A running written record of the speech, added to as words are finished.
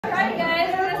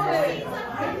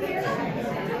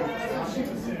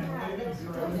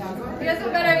I guess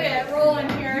we better get rolling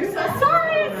here. So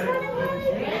sorry, it's running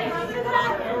late.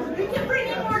 We can bring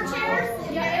in more chairs.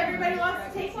 Yeah, everybody wants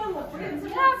to take one. Let's bring some.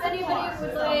 Yeah, if anybody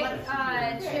would like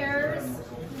chairs,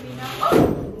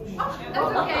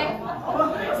 that's okay.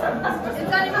 It's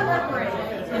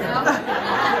unincorporated, you know?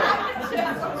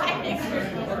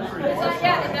 It's not,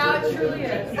 yeah, now it truly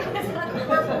is. It's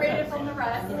unincorporated from the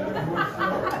rest.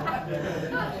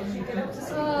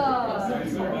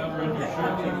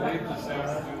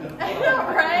 I know,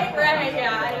 right,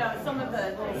 yeah, I know. Some of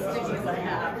the stickies I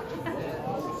have.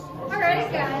 All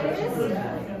right, guys.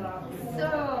 So,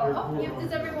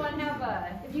 does everyone have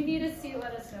if you need a seat,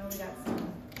 let us know. We got some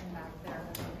back there.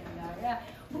 And, yeah.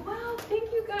 Well,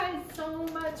 thank you guys so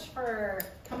much for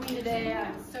coming today.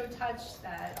 I'm so touched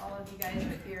that all of you guys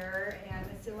are here, and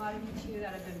I see a lot of you too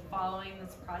that have been following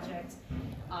this project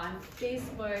on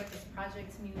Facebook. This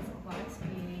project means a lot to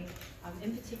me,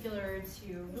 in particular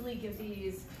to really give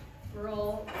these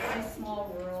rural, very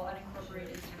small rural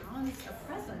unincorporated towns a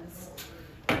presence,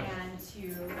 and to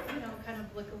kind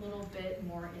of look a little bit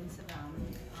more into them.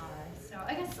 So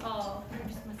I guess I'll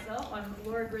introduce myself. I'm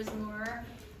Laura Grisamore.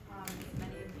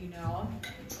 Many of you know,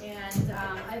 and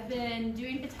I've been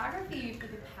doing photography for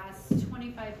the past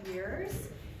 25 years.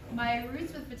 My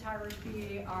roots with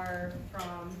photography are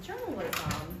from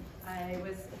journalism. I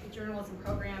was at the journalism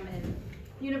program in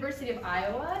the University of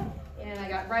Iowa, and I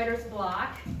got writer's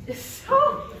block.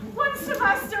 So one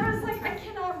semester I was like, I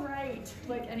cannot write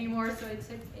anymore, so I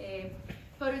took a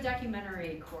photo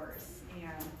documentary course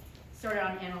and started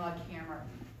on analog camera.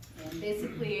 And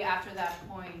basically, after that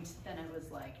point, then it was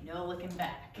like, no looking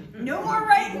back. No more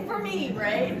writing for me,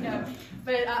 right? No,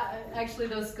 but actually,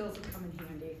 those skills have come in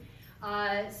handy.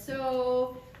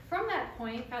 So from that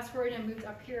point, fast forward, I moved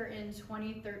up here in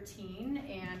 2013,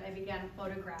 and I began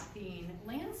photographing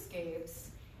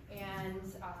landscapes, and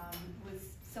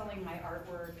was selling my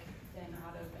artwork. And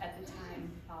out of, at the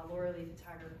time, Laura Lee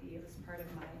Photography. It was part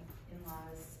of my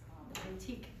in-laws'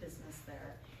 antique business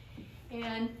there,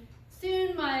 and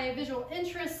soon my visual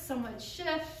interests somewhat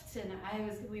shift, and I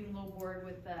was getting a little bored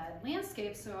with the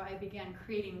landscape, so I began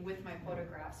creating with my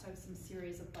photographs. So I have some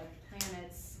series of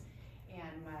planets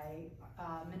and my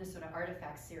Minnesota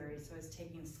artifact series. So I was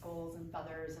taking skulls and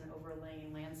feathers and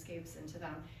overlaying landscapes into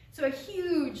them. So a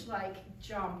huge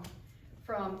jump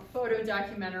from photo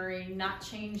documentary, not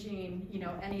changing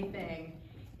anything,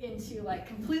 into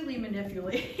completely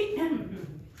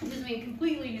manipulating,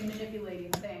 completely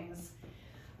manipulating things.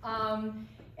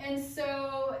 And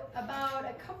so about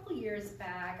a couple years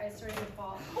back, I started to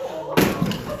fall.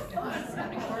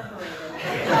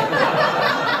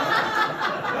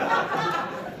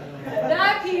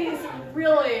 That piece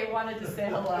really wanted to say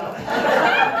hello.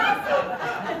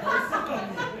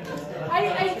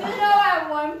 I did know at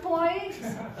one point,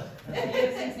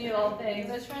 these new little things.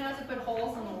 I was trying not to put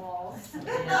holes in the walls.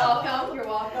 You're welcome. You're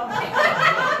welcome.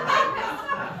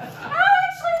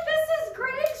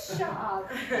 Great job.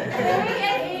 Greg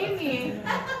and Amy.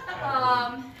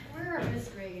 Where are Miss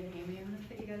Greg and Amy? I'm going to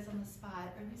put you guys on the spot.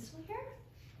 Are they still here?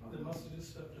 They must have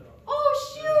just stepped out. Oh,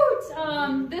 shoot.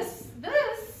 This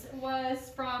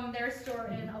was from their store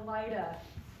in Elida,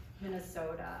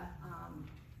 Minnesota.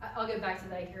 I'll get back to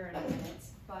that here in a minute.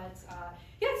 But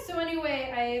yeah, so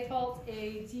anyway, I felt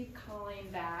a deep calling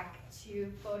back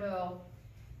to photo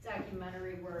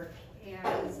documentary work.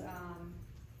 And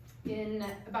in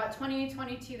about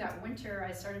 2022, that winter,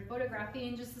 I started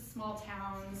photographing just the small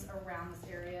towns around this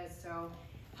area. So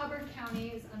Hubbard County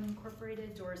is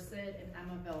unincorporated, Dorset, and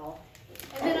Emmaville.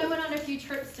 And then I went on a few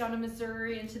trips down to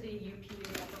Missouri into the UP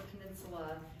and Upper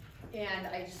Peninsula, and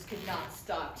I just could not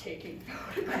stop taking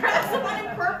photographs of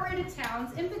unincorporated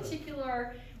towns, in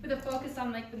particular with a focus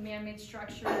on the man-made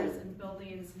structures and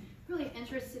buildings. Really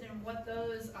interested in what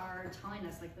those are telling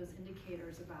us, those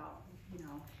indicators about,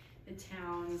 the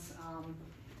towns.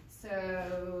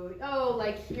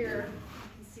 Here, you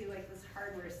can see this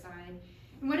hardware sign.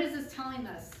 And what is this telling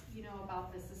us,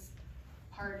 about this? This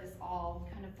part is all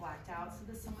kind of blacked out, so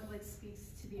this somewhat speaks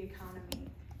to the economy,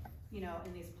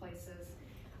 in these places.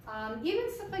 Even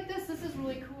stuff like this is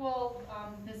really cool.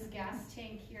 This gas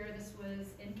tank here, this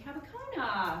was in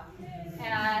Cabacona,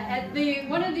 at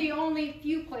one of the only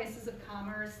few places of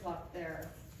commerce left there.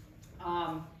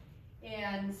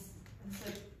 And it's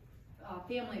a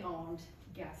family-owned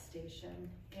gas station,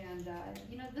 and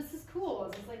this is cool.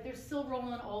 It's they're still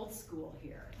rolling old school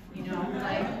here, down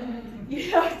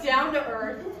to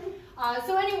earth.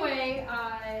 So anyway,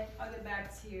 I'll get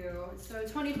back to, so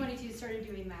 2022 started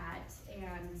doing that,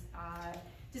 and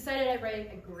decided I'd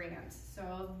write a grant.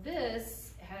 So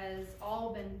this has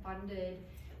all been funded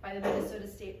by the Minnesota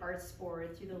State Arts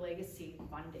Board through the Legacy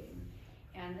funding.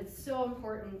 And it's so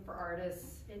important for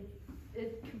artists.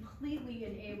 It completely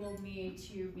enabled me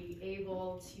to be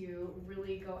able to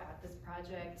really go at this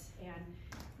project and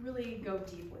really go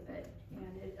deep with it.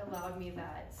 And it allowed me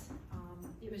that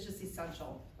it was just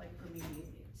essential, like for me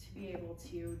to be able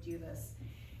to do this.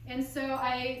 And so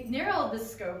I narrowed the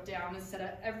scope down instead of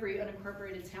every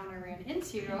unincorporated town I ran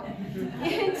into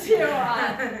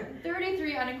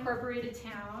 33 unincorporated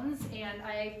towns, and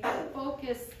I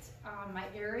focused my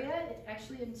area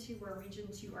actually into where Region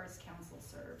 2 Arts Council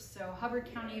serves. So Hubbard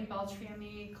County,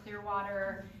 Beltrami,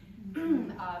 Clearwater,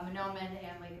 Monoman,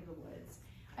 and Lake of the Woods.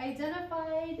 I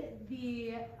identified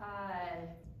the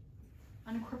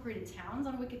unincorporated towns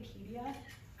on Wikipedia.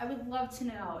 I would love to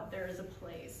know if there is a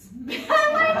place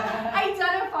that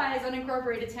identifies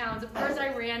unincorporated towns. Of course,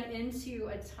 I ran into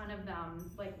a ton of them,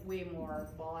 like way more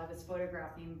while I was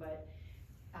photographing, but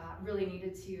really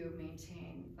needed to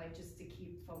maintain, like just to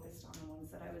keep focused on the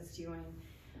ones that I was doing.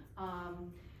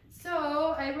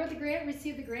 So I wrote the grant,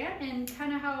 received the grant, and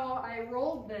kind of how I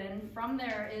rolled then from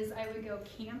there is I would go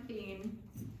camping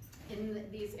in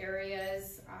these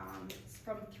areas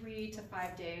from 3 to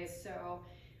 5 days. So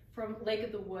from Lake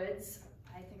of the Woods,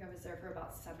 I think I was there for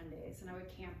about 7 days, and I would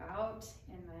camp out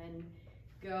and then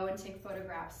go and take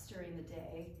photographs during the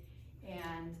day.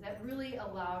 And that really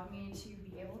allowed me to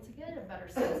be able to get a better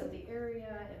sense of the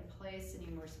area and place and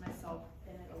immerse myself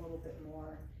in it a little bit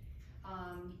more.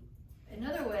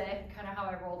 Another way, kind of how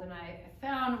I rolled and I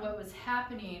found what was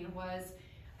happening was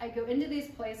I'd go into these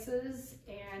places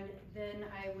and then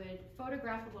I would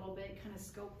photograph a little bit, kind of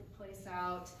scope the place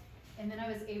out, and then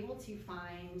I was able to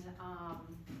find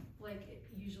like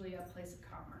usually a place of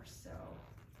commerce. So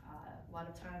a lot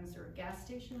of times there were gas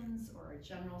stations or a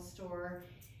general store,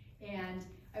 and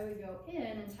I would go in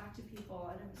and talk to people,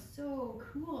 and it was so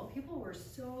cool. People were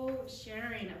so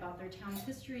sharing about their town's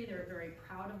history. They were very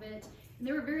proud of it, and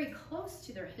they were very close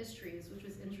to their histories, which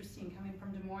was interesting coming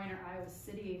from Des Moines or Iowa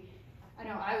City. I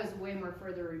know I was way more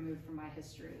further removed from my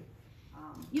history.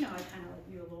 You know, I kind of like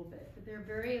you a little bit, but they're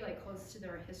very like close to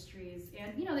their histories,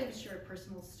 and you know, they would share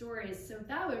personal stories. So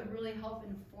that would really help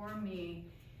inform me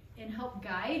and help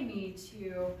guide me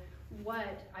to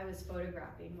what I was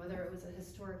photographing, whether it was a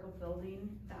historical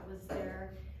building that was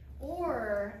there,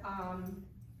 or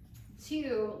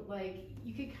too, like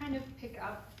you could kind of pick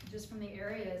up just from the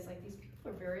areas, like these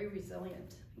people are very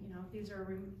resilient. You know, these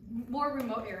are more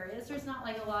remote areas. There's not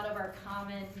like a lot of our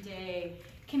common day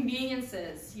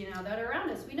conveniences, you know, that are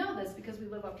around us. We know this because we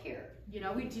live up here. You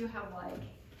know, we do have like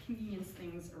convenience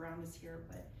things around us here,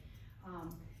 but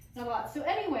not a lot. So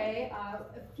anyway,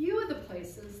 a few of the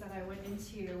places that I went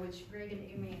into, which Greg and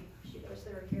Amy, she wish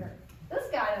they were here. This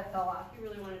guy that fell off, he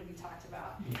really wanted to be talked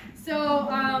about. So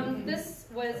this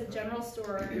was a general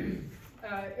store,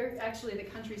 or actually the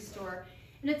country store.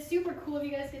 And it's super cool if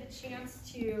you guys get a chance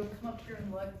to come up here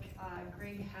and look.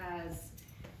 Greg has,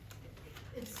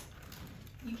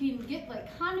 you can get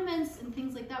like condiments and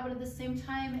things like that, but at the same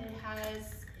time it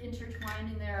has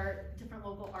intertwined in there different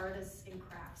local artists and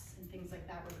crafts and things like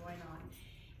that were going on.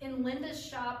 In Linda's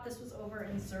shop, this was over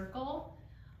in Circle.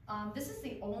 This is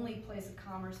the only place of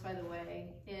commerce, by the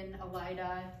way, in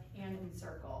Elida and in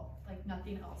Circle. Like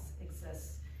nothing else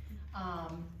exists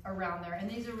around there. And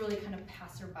these are really kind of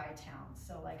passerby towns.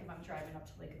 So like if I'm driving up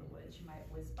to Lake of the Woods, you might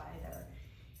whiz by there.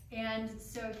 And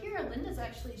so here, Linda's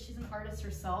actually, she's an artist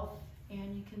herself,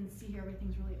 and you can see here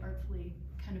everything's really artfully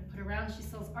kind of put around. She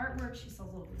sells artwork, she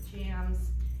sells little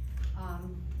jams,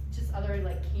 just other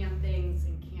like canned things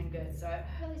and canned goods. So I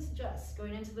highly suggest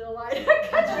going into the Elida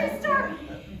country store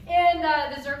and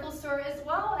the Zirkle store, as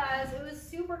well as it was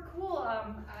super cool.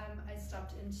 I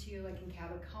stopped into, like in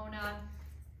Cabacona,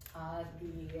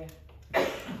 the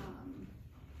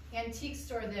antique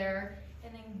store there,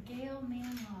 and then Gail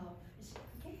Manlove.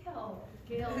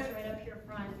 Gail is right up here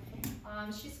front.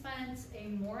 She spent a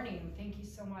morning, thank you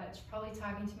so much, probably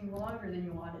talking to me longer than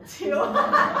you wanted to,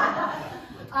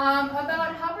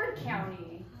 about Hubbard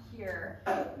County here.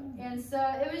 And so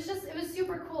it was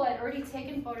super cool. I'd already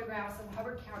taken photographs of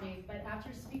Hubbard County, but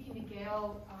after speaking to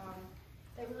Gail,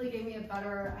 it really gave me a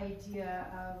better idea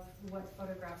of what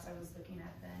photographs I was looking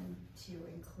at then to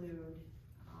include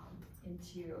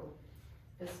into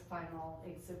this final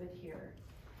exhibit here.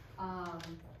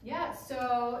 Yeah,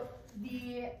 so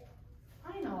the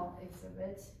final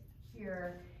exhibit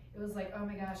here, it was like, oh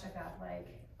my gosh, I got like,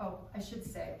 oh, I should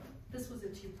say, this was a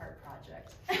two-part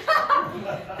project.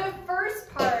 The first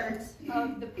part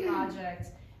of the project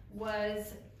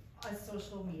was a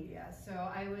social media. So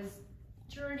I was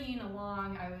journeying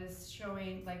along, I was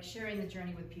sharing the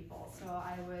journey with people. So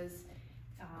I was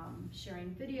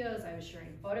sharing videos, I was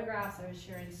sharing photographs, I was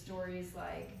sharing stories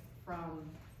like from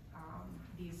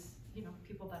these,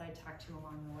 people that I talked to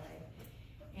along the way.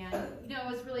 And,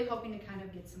 I was really hoping to kind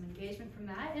of get some engagement from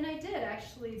that. And I did,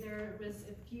 actually. There was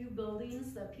a few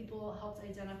buildings that people helped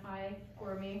identify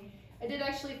for me. I did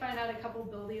actually find out a couple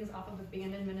buildings off of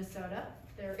Abandoned, Minnesota.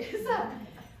 There is a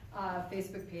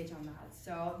Facebook page on that.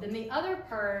 So then the other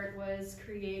part was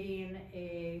creating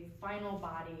a final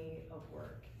body of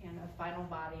work and a final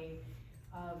body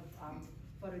of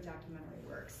photo documentary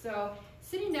work. So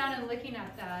sitting down and looking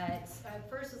at that at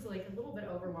first was like a little bit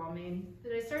overwhelming.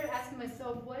 But I started asking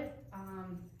myself, what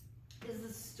is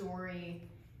the story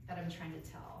that I'm trying to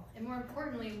tell? And more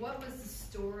importantly, what was the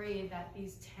story that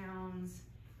these towns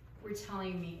were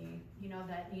telling me,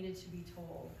 that needed to be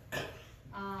told?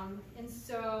 And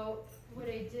so what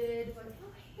I did was,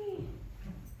 oh, hey,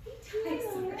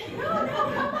 no,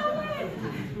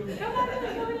 come on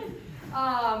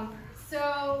in.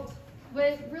 So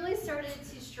what really started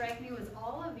to strike me was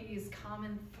all of these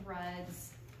common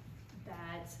threads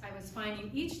that I was finding.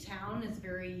 Each town is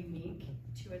very unique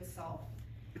to itself,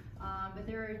 but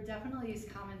there are definitely these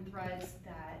common threads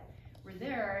that were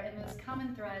there, and those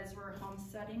common threads were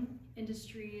homesteading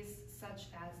industries such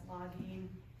as logging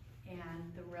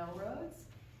and the railroads,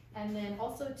 and then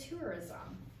also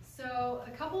tourism. So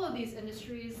a couple of these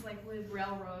industries, like with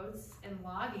railroads and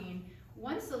logging,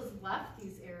 once those left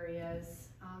these areas,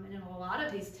 and in a lot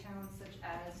of these towns, such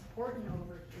as Horton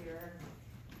over here,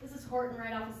 this is Horton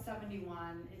right off of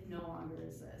 71, it no longer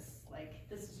exists. Like,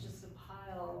 this is just a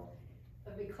pile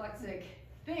of eclectic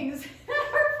things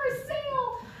that are for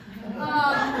sale.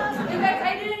 In fact,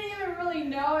 I didn't even really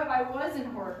know if I was in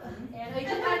Horton, and I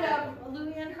did end up,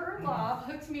 Luann Herloff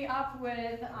hooked me up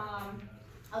with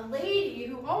a lady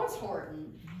who owns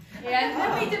Horton. And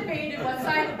then we debated what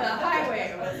side of the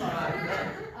highway it was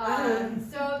on.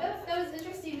 So that was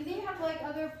interesting. And they have like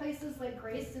other places like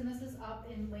Grayston. This is up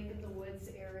in Lake of the Woods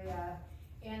area.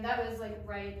 And that was like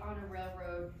right on a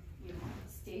railroad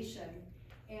station.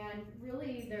 And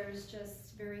really there's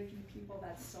just very few people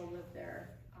that still live there.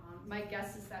 My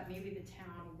guess is that maybe the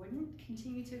town wouldn't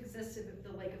continue to exist if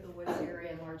the Lake of the Woods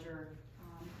area and larger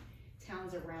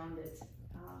towns around it,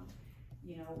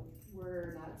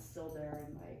 we're not still there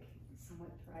and like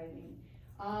somewhat thriving.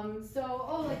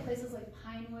 Like places like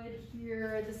Pinewood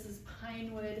here, this is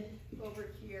Pinewood over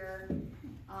here.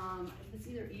 It's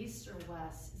either east or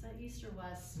west. Is that east or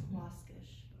west?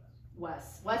 Waskish.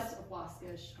 West of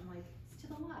Waskish. I'm like, it's to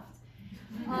the left.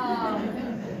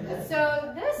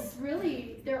 So this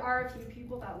really, there are a few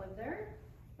people that live there,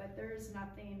 but there's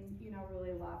nothing,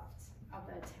 really left of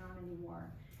that town anymore.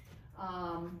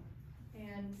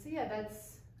 And so yeah, I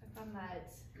found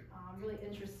that really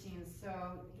interesting. So,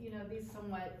 these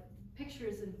somewhat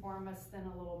pictures inform us then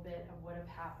a little bit of what have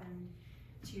happened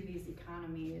to these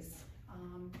economies.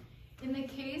 In the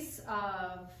case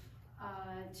of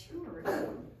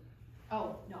tourism,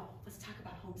 oh no, let's talk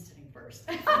about homesteading first.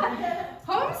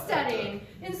 Homesteading,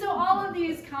 and so all of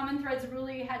these common threads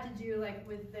really had to do like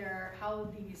with how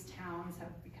these towns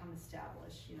have become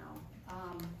established,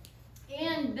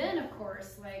 and then of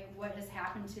course, like what has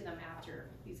happened to them after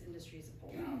these industries have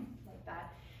pulled out like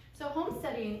that. So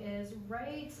homesteading is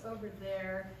right over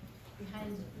there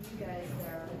behind you guys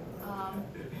there.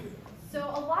 So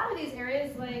a lot of these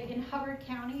areas, like in Hubbard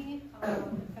County,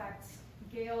 in fact,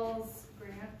 Gail's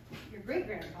your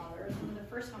great-grandfather is one of the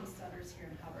first homesteaders here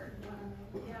in Hubbard.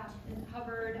 And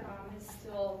Hubbard is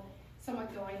still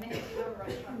somewhat going. They have a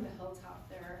restaurant on the hilltop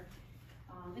there.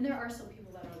 And there are still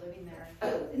people that are living there.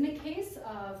 In the case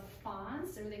of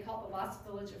Fonz, or they call it the Lost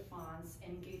Village of Fonz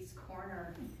and Gates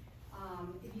Corner,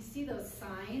 if you see those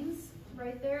signs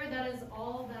right there, that is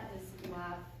all that is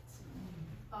left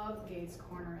of Gates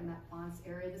Corner in that Fonz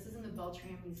area. This is in the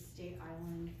Beltrami State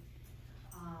Island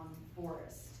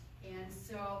forest. And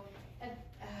so,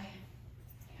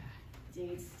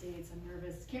 dates, I'm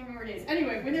nervous, can't remember dates.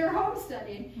 Anyway, when they were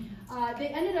homesteading, they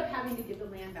ended up having to give the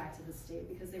land back to the state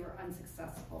because they were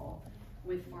unsuccessful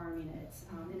with farming it.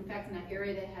 In fact, in that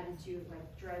area, they had to do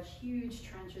like dredge huge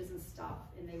trenches and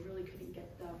stuff, and they really couldn't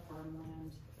get the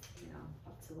farmland,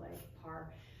 up to like par.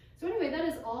 So anyway, that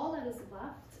is all that is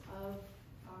left of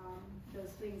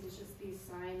those things. It's just these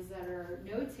signs that are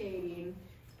notating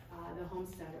the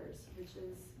homesteaders, which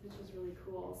is really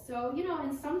cool. So,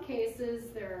 in some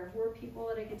cases there were people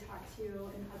that I could talk to,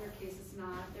 in other cases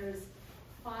not. There's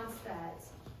fonts that,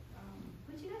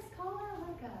 what'd you guys call her?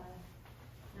 Like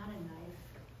not a knife.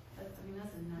 That's a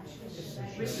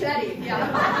knife. Machete,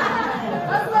 yeah.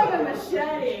 That's like a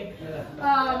machete.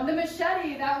 The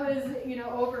machete, that was,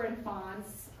 over in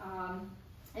fonts.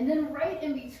 And then right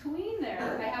in between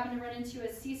there, I happened to run into a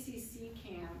CCC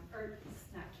camp, or it's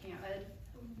not camp,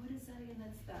 what is that again?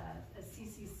 That's a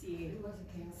CCC. It was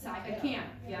a camp. A camp,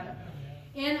 yeah.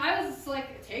 And I was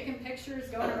like taking pictures,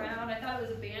 going around. I thought it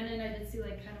was abandoned. I did see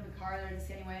like kind of a car there, I didn't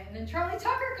see anyway. And then Charlie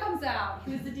Tucker comes out.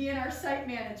 He was the DNR site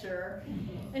manager.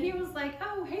 And he was like,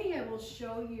 oh, hey, I will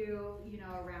show you, you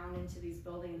know, around into these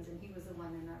buildings. And he was the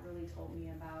one that really told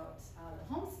me about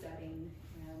the homesteading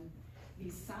and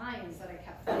these signs that I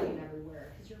kept finding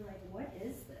everywhere. Because you're like, what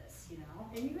is this, you know?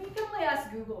 And you can only ask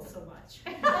Google so much.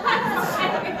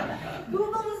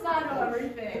 Google does not know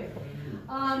everything.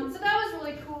 So that was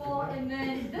really cool. And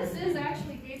then this is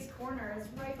actually Gates Corner. It's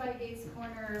right by Gates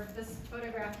Corner, this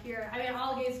photograph here. I mean,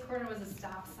 all Gates Corner was a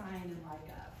stop sign and like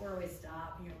a four-way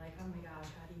stop. And you're like, oh my gosh,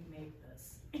 how do you make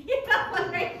this? You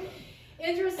know, like,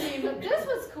 interesting. But this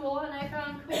was cool, and I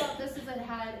found cool about this is it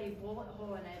had a bullet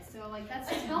hole in it. So like that's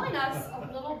telling us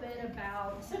a little bit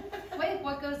about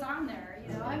what goes on there.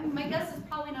 You know, my guess is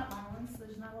probably not violence.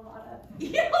 There's not a lot of,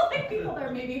 you know, like people that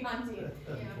are maybe hunting,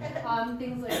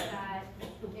 things like that.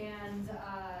 And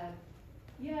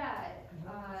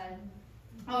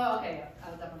oh, okay,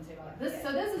 I'll definitely say about this.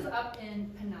 So this is up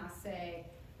in Panase,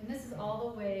 and this is all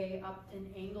the way up in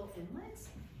Angle Inlet.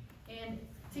 And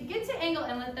to get to Angle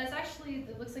Inlet, that's actually,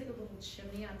 it looks like a little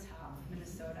chimney on top of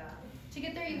Minnesota. To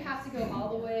get there, you have to go all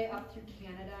the way up through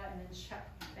Canada and then check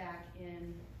back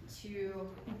in to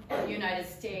the United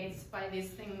States by these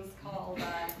things called,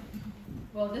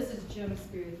 well, this is Jim's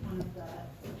booth, one of the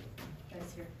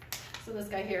guys here. So this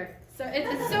guy here. So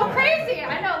it's so crazy.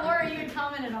 I know, Laura, you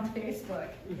commented on Facebook.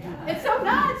 Yeah. It's so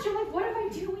nuts. You're like, what am I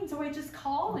doing? Do I just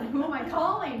call? And who am I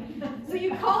calling? So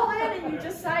you call in and you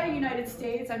decide United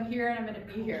States, I'm here and I'm going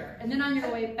to be here. And then on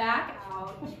your way back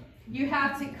out, you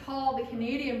have to call the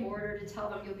Canadian border to tell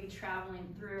them you'll be traveling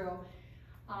through.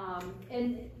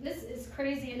 And this is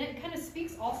crazy. And it kind of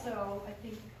speaks also, I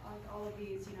think, on all of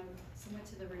these, you know, somewhat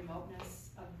to the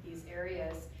remoteness of these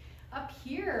areas. Up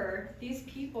here, these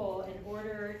people, in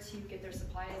order to get their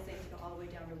supplies, they have to go all the way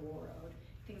down to Wool Road.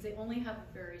 Things they only have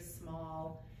a very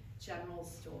small general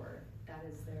store that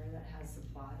is there that has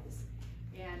supplies.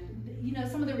 And you know,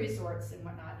 some of the resorts and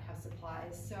whatnot have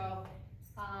supplies. So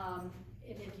and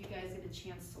if you guys get a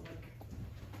chance to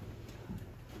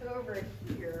look over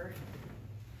here,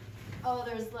 oh,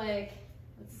 there's like,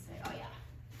 let's say, oh yeah,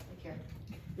 look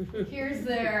here. Here's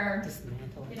their,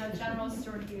 you know, general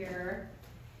store here.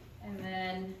 And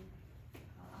then,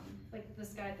 like this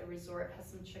guy at the resort has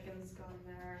some chickens going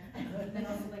there, and then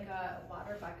also like a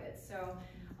water bucket. So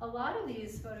a lot of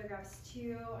these photographs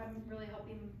too, I'm really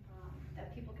hoping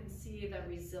that people can see the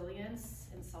resilience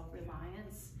and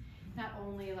self-reliance, not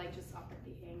only like just up at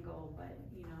the angle, but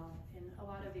you know, in a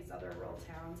lot of these other rural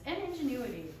towns, and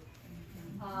ingenuity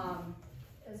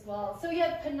as well. So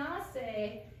yeah,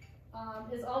 Panase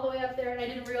is all the way up there, and I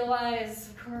didn't realize,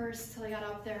 of course, till I got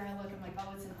up there. I look, I'm like,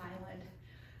 oh, it's an island.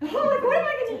 And I'm like, what am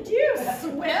I going to do?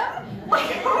 Swim?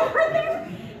 Like over there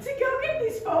to go get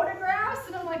these photographs?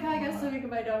 And I'm like, I guess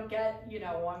if I don't get, you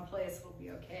know, one place, we'll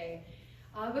be okay.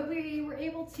 But we were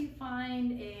able to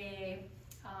find a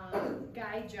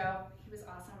guy, Joe. He was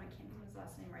awesome. I can't remember his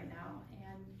last name right now.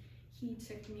 And he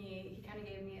took me, he kind of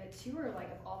gave me a tour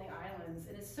like of all the islands.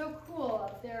 And it's so cool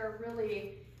up there,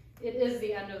 really. It is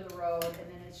the end of the road, and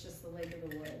then it's just the Lake of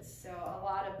the Woods. So a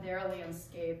lot of their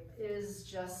landscape is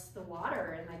just the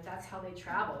water, and like that's how they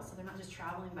travel. So they're not just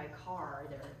traveling by car;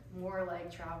 they're more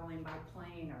like traveling by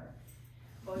plane or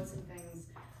boats and things.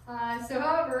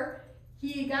 However,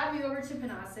 he got me over to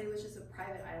Panase, which is a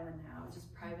private island now, which is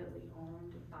privately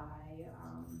owned by you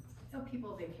know,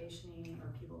 people vacationing or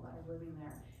people that are living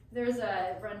there. There's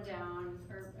a rundown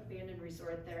or abandoned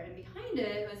resort there, and behind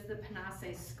it was the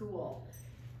Panase School.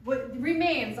 What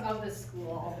remains of the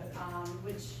school,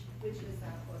 which is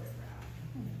that photograph,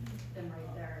 them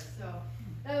right there. So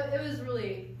it was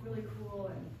really, really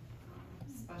cool and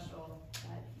special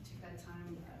that he took that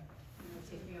time to, you know,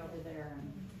 take me over there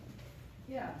and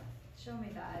yeah, show me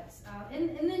that.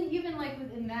 And then even like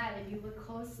within that, if you look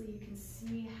closely, you can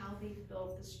see how they've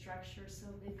built the structure. So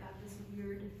they've got this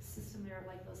weird system there,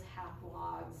 like those half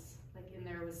logs, like in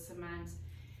there with cement.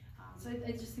 So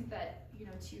I just think that, you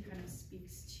know, too kind of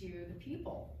speaks to the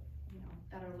people, you know,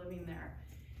 that are living there.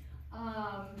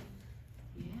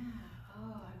 Yeah,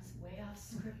 oh, I was way off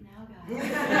script now, guys.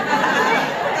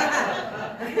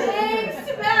 Thanks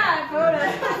to that photo.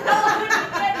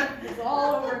 It's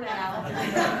all over now.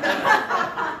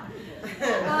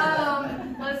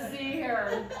 Let's see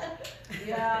here.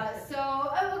 Yeah, so,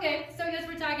 okay, so I guess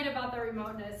we're talking about the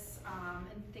remoteness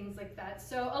and things like that.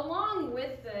 So along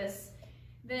with this,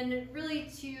 Then really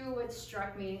too, what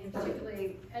struck me, and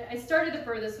particularly, I started the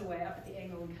furthest away up at the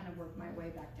angle and kind of worked my way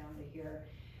back down to here,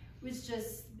 was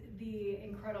just the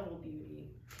incredible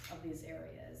beauty of these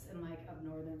areas and like of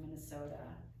northern Minnesota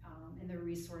and the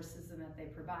resources and that they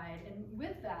provide. And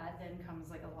with that then comes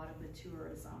like a lot of the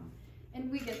tourism. And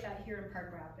we get that here in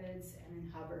Park Rapids and in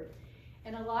Hubbard.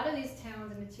 And a lot of these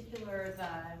towns, in particular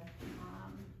the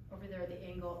over there at the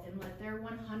Angle Inlet, they're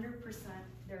 100%,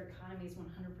 their economy is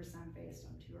 100% based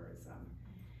on tourism.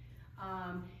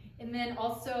 And then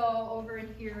also over in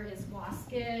here is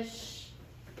Waskish.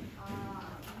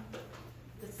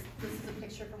 This is a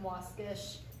picture from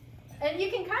Waskish. And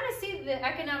you can kind of see the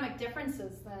economic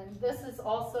differences then. This is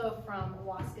also from a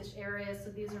Waskish area, so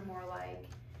these are more like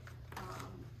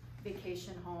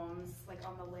vacation homes, like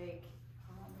on the lake.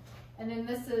 And then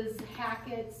this is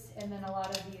Hackett's, and then a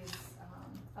lot of these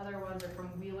other ones are from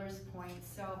Wheeler's Point.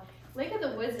 So Lake of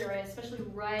the Woods area, especially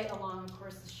right along, of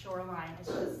course, the shoreline,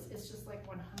 it's just like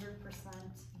 100%,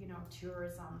 you know,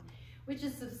 tourism, which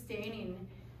is sustaining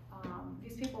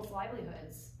these people's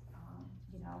livelihoods,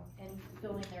 you know, and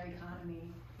filling their economy.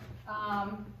 I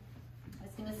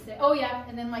was gonna say, oh yeah,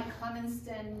 and then like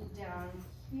Clemenston down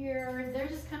here, they're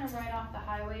just kind of right off the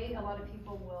highway. A lot of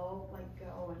people will like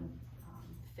go and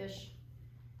fish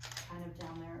kind of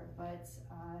down there, but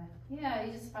yeah,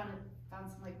 you just found some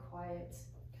like quiet,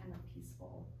 kind of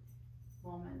peaceful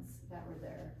moments that were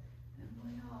there. I'm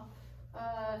going off.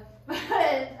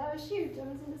 But oh shoot, I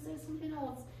was going to say something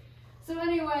else. So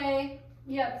anyway,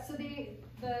 yeah. So the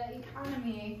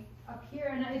economy up here,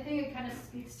 and I think it kind of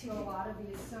speaks to a lot of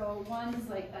these. So ones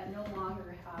like that no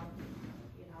longer have,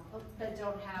 you know, that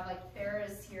don't have like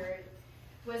Ferris here. It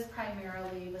was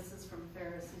primarily, this is from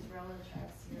Ferris, these railroad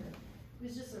tracks here. It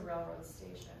was just a railroad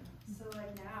station. So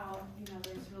like now, you know,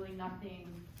 there's really nothing,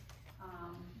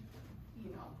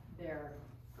 you know, there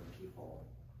for people,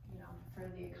 you know, for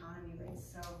the economy race.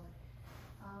 So,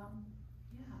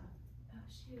 yeah. Oh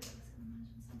shoot, I was gonna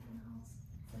mention something else.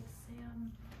 It's like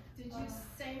Sam. Did you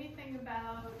say anything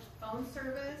about phone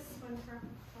service when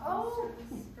phone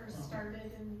service first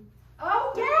started? And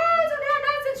oh yes,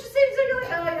 that's interesting. So you're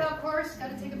like, oh yeah, of course, got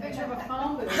to take a picture of a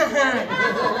phone booth.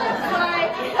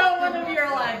 Like, you know, one of you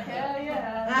are like, hell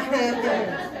yeah,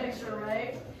 this picture,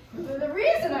 right? But the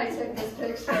reason I took this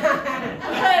picture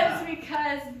was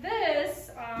because this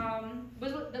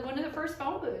was one of the first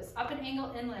phone booths up in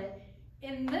Angle Inlet.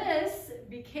 And this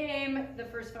became the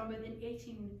first phone booth in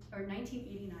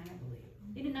 1989, I believe.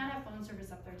 They did not have phone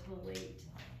service up there till the late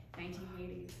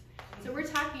 1980s. So we're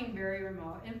talking very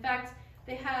remote. In fact,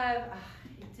 they have,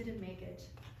 it didn't make it.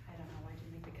 I don't know why it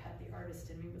didn't make the cut. The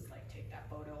artist in me was like, take that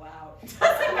photo out.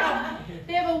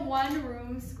 They have a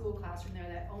one-room school classroom there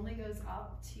that only goes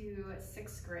up to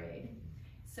 6th grade.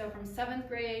 So from 7th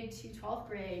grade to 12th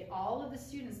grade, all of the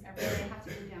students every day have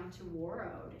to go down to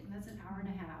Warroad, and that's an hour and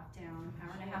a half down,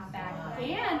 hour and a half back.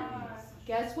 And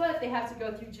guess what? They have to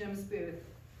go through Jim's booth.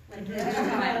 Like,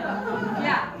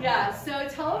 yeah. So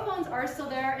telephones are still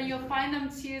there, and you'll find them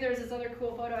too. There's this other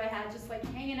cool photo I had, just like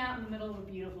hanging out in the middle of a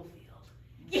beautiful field.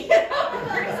 You know,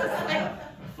 there's this like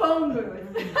phone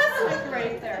booth. That's like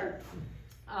right there.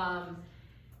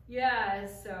 Yeah.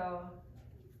 So.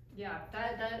 Yeah,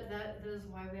 that is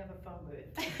why we have a phone booth.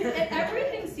 And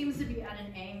everything seems to be at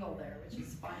an angle there, which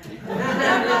is fun. I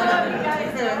don't know if you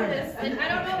guys noticed, and I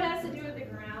don't know if it has to do with the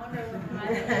ground or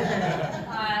what.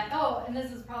 Oh, and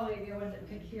this is probably a good one to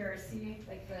pick here. See,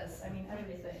 like this. I mean,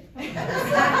 everything.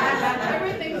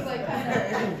 Everything's like kind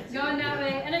of going that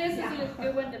way. And I guess it's a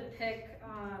good one to pick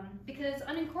because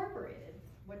unincorporated.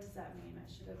 What does that mean? I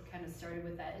should have kind of started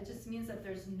with that. It just means that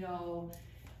there's no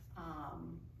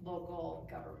local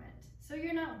government. So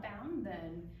you're not bound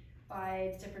then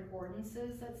by different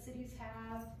ordinances that cities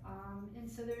have. And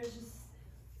so there's just,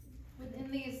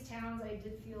 within these towns, I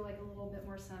did feel like a little bit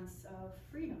more sense of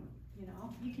freedom, you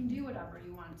know? You can do whatever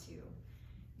you want to,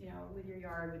 you know, with your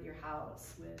yard, with your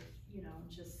house, with, you know,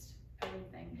 just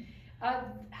everything.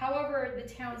 However, the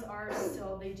towns are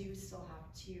still, they do still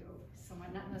have to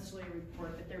somewhat, not necessarily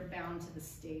report, but they're bound to the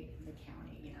state and the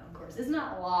county, you know, of course. It's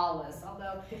not lawless,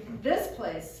 although this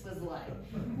place was like,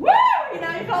 woo! You know,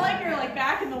 you felt like you're like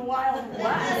back in the Wild West.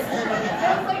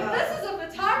 I was like, this is a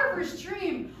photographer's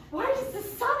dream. Why does the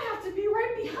sun have to be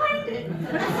right behind it?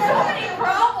 There's so many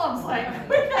problems like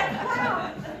with that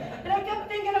cloud. And I kept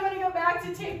thinking I'm gonna go back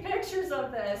to take pictures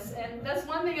of this. And that's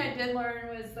one thing I did learn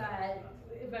was that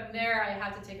if I'm there, I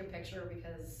have to take a picture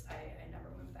because I never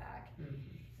went back.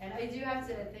 And I do have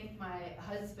to thank my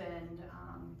husband,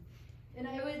 and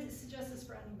I would suggest this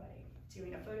for anybody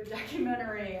doing a photo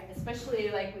documentary, especially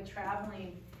like with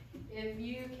traveling. If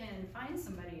you can find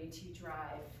somebody to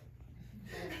drive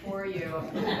for you.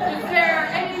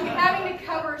 I mean, having to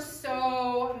cover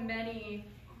so many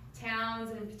towns,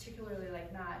 and particularly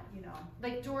like not, you know,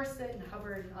 like Dorset and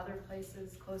Hubbard and other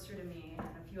places closer to me, and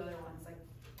a few other ones, like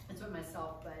I took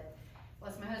myself, but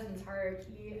bless my husband's heart,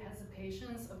 he has the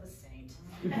patience of a saint.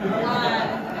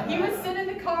 He would sit in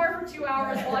the car for 2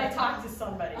 hours while I talked to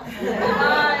somebody. He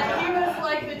was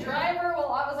like the driver,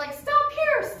 well, I was like, stop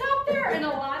here, stop there, and a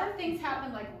lot of things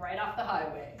happened like right off the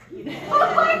highway, you know,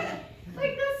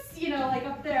 like this, you know, like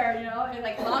up there, you know, and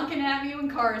like honking at me when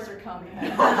cars are coming.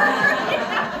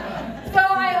 So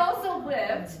I also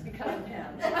lived because of him.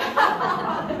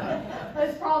 I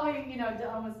was probably, you know,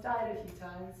 almost died a few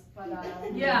times, but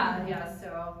yeah.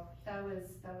 So that was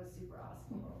super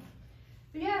awesome.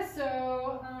 But yeah,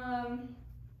 so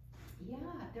yeah,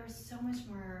 there was so much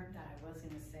more that I was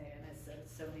gonna say, and I said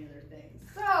so many other things.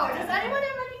 So does anyone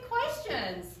have any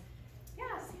questions?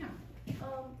 Yes, yeah.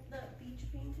 That beach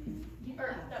painting? Yeah.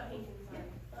 Or not painting, sorry.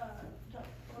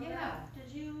 Yeah.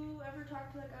 Did you ever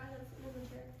talk to that guy that was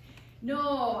there?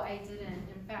 No, I didn't.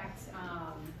 In fact,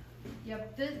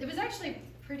 yep, it was actually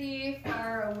pretty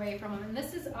far away from him. And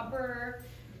this is Upper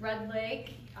Red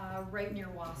Lake, right near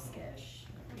Waskish.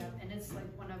 Yep, and it's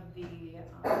like one of the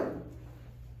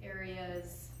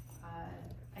areas.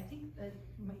 I think that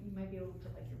you might be able to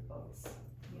put like your boats,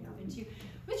 you know, into.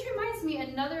 Which reminds me,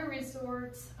 another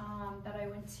resort that I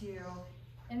went to,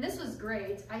 and this was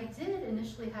great. I did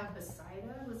initially have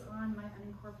Bethsaida was on my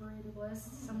unincorporated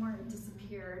list. Somewhere it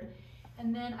disappeared.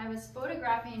 And then I was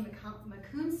photographing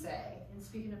Macoonsay, and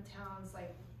speaking of towns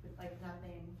like with like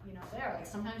nothing, you know, there. Like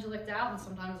sometimes you looked out and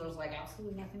sometimes there was like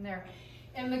absolutely nothing there.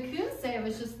 And Macoonsay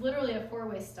was just literally a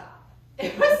 4-way stop.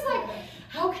 It was like,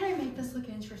 how can I make this look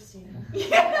interesting?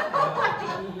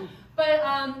 But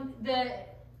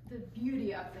the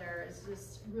beauty up there is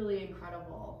just really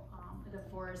incredible, the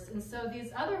forest. And so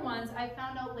these other ones I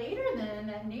found out later then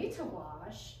that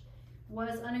Natowash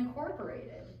was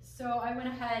unincorporated. So I went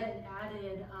ahead and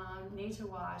added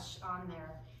Natowash on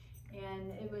there.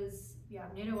 And it was, yeah,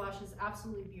 Natowash is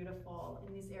absolutely beautiful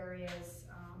in these areas.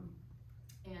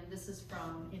 And this is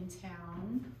from in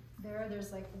town.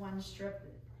 There's like one strip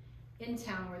in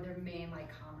town where their main like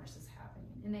commerce is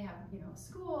happening. And they have, you know,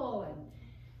 school and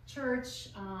church.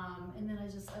 And then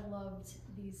I loved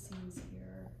these scenes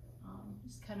here.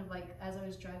 Just kind of like as I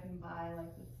was driving by,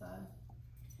 like with the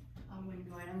when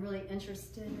going, I'm really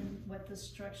interested in what the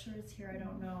structure is here. I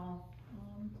don't know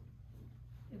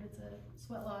if it's a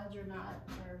sweat lodge or not,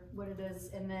 or what it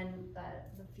is. And then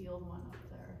the field one up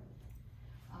there.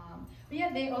 But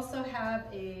yeah, they also have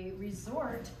a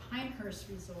resort, Pinehurst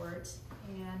Resort,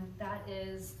 and that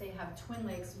is, they have Twin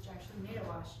Lakes, which actually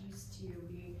Natowash used to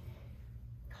be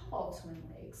called Twin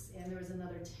Lakes, and there was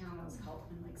another town that was called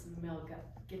Twin Lakes, and the mail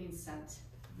getting sent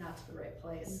not to the right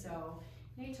place. So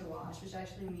Natowash, which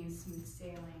actually means smooth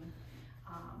sailing,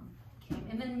 came.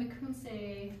 And then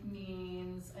Macoonsay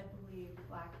means, I believe,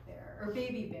 black bear, or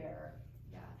baby bear,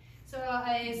 yeah. So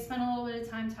I spent a little bit of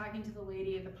time talking to the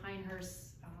lady at the Pinehurst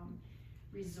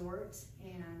Resort,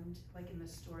 and like in the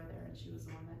store there, and she was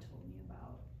the one that told me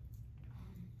about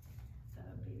the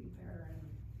baby bear and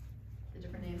the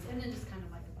different names, and then just kind of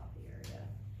like about the area.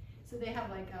 So they have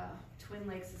like Twin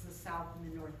Lakes is the south and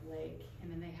the North Lake,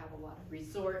 and then they have a lot of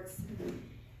resorts.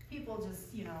 People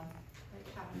just, you know, like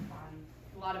having fun,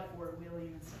 a lot of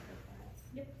four-wheeling and stuff like that.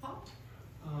 Yep, Paul?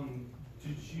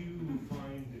 Did you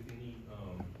find any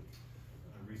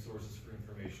resources for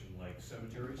information like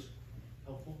cemeteries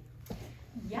helpful?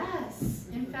 Yes.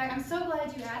 In fact, I'm so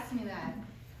glad you asked me that.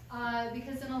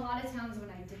 Because in a lot of towns when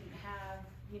I didn't have,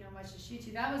 you know, much to shoot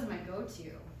to, that was my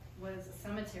go-to, was a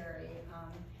cemetery.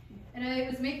 And I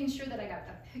was making sure that I got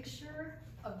a picture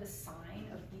of the sign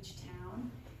of each town.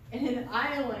 And in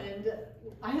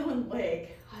Island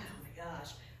Lake, oh my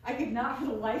gosh, I could not for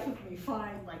the life of me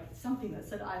find like something that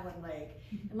said Island Lake.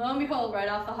 And lo and behold, right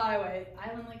off the highway,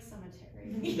 Island Lake Cemetery.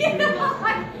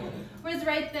 Was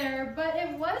right there, but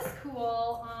it was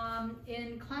cool.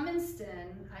 In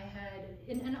Clemenston, I had,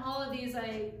 in all of these,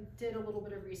 I did a little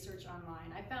bit of research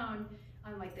online. I found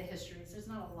on like the histories, there's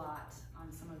not a lot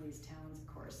on some of these towns, of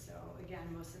course. So again,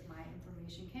 most of my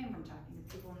information came from talking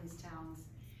to people in these towns.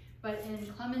 But in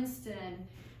Clemenston,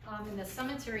 in the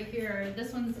cemetery here,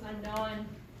 this one's unknown.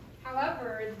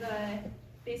 However,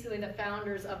 basically the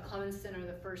founders of Clemenston are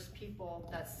the first people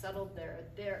that settled there.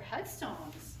 Their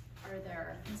headstones are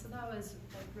there. And so that was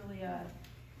like really a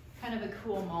kind of a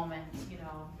cool moment, you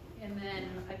know. And then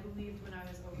I believe when I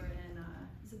was over in,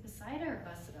 is it Bethsaida or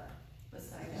Bethsaida?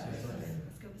 Bethsaida.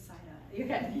 Let's go Bethsaida.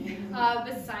 Okay.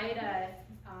 Bethsaida,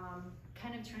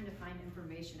 kind of trying to find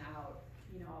information out,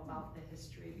 about the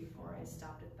history before I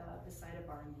stopped at the Beside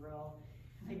Bar and Grill.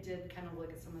 I did kind of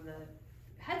look at some of the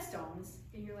headstones,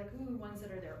 and you're like, ooh, ones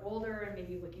that are there older, and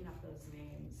maybe looking up those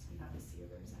names, to see if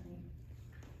there's any.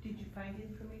 Did you find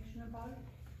information about it?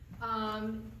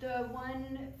 The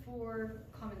one for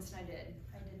Clemens, I did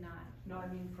not. No, I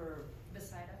mean for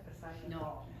Beside it?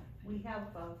 No. We have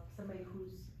somebody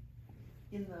who's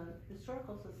in the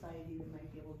Historical Society that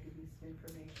might be able to give you some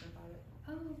information about it.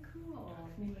 Oh, cool.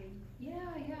 Maybe.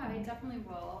 Yeah, I definitely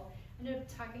will. I ended up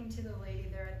talking to the lady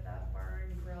there at the Bar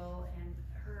and Grill, and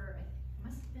her, it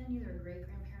must have been either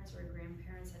great-grandparents or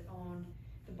grandparents had owned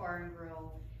the Bar and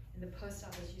Grill, and the post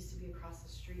office used to be across the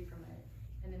street from it,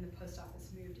 and then the post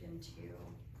office moved into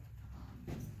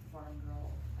Bar and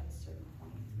Grill at a certain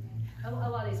point. A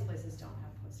lot of these places don't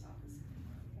have post office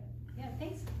anymore. But yeah,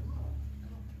 thanks.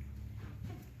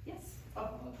 Yes.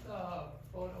 About the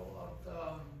photo of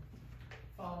the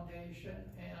foundation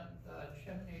and the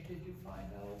chimney, did you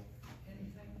find out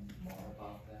anything more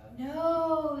about that?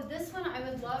 No, this one I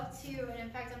would love to, and in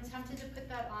fact I'm tempted to put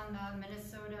that on the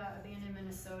Abandoned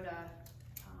Minnesota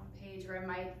page, or I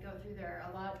might go through there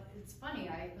a lot. It's funny,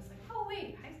 I was like, oh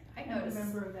wait, I noticed. I'm a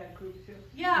member of that group too.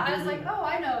 Yeah, I was like, oh,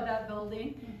 I know that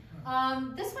building.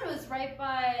 This one was right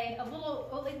by a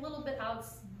little bit out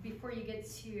before you get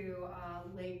to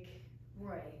Lake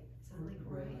Roy. Is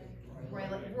it Lake Roy?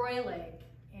 Roy Lake.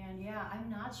 And yeah, I'm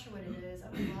not sure what it is. I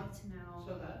would love to know.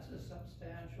 So that's a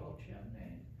substantial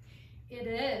chimney. It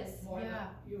is, More yeah. than,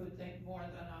 you would think more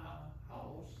than a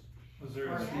house. Was there a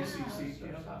Or CCC or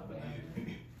camp? something.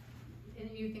 And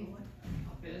you think what?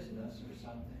 A business or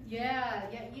something. Yeah,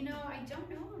 I don't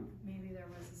know. Maybe there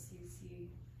was a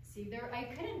CCC there. I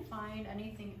couldn't find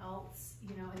anything else,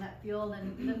 in that field.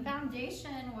 And the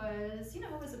foundation was, it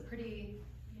was a pretty,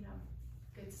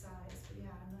 good size. But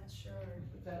yeah, I'm not sure.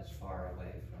 But that's far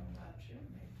away from that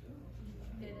chimney too.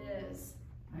 It is.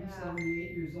 I'm Yeah.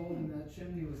 78 years old, and that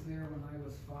chimney was there when I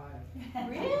was 5.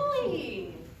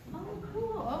 Really? Oh,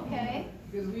 cool. Okay.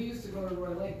 Because we used to go to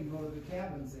Roy Lake and go to the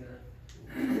cabins there.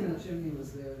 And the chimney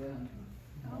was there then.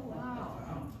 Oh,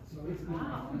 wow. So it's been a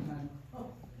long time.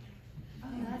 Oh,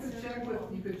 You that's could so check cool.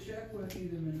 with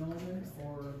either Monoman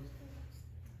or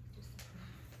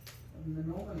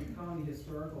Monoman County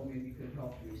Historical maybe could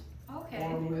help you. Okay.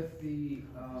 Or with the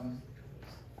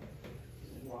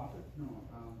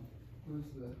who's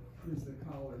the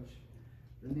college?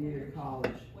 The Native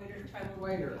College.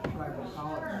 Waiter Tribal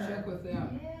College. Check with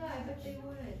them. Yeah, I bet they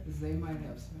would. Because they might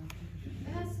have some.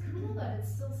 That's cool that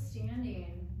it's still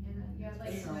standing, and I'd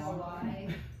like to know why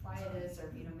it is, or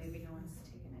maybe no one's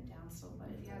taken it down still. But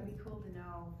yeah, it'd be cool to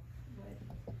know what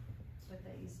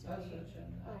that used to That's be. such a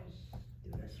nice. Do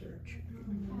a search.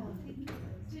 Oh, thank you.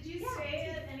 Did you stay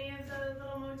at any of the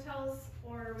little motels,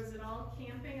 or was it all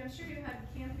camping? I'm sure you had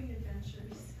camping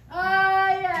adventures.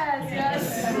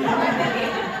 Yes.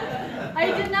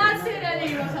 I did not stay at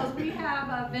any hotels. We have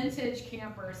a vintage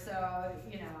camper, so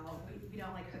we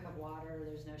don't hook up water.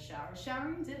 There's no shower.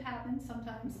 Showering did happen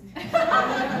sometimes.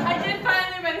 I did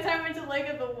finally, by the time I went to Lake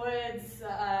of the Woods,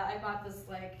 I bought this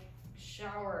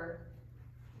shower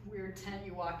weird tent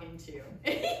you walk into.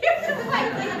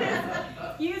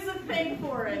 Use a thing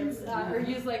for it, or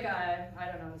use I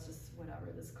don't know, it's just whatever,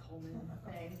 this Coleman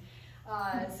thing.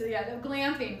 So yeah, the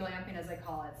glamping as I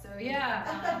call it. So yeah,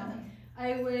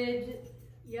 I would,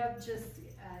 just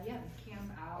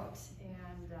camp out,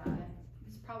 and it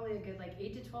was probably a good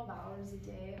 8 to 12 hours a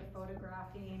day of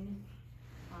photographing,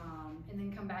 and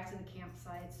then come back to the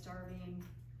campsite starving,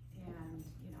 and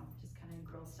just kind of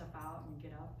grill stuff out and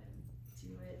get up and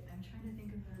do it. I'm trying to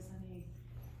think if there's any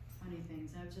funny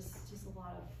things. I have just a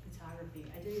lot of photography.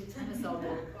 I did a tennis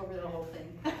elbow over the whole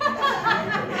thing. Yeah.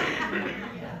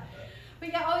 But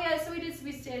yeah, so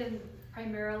we stayed in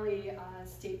primarily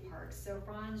state parks. So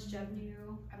Franz Jebny,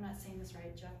 I'm not saying this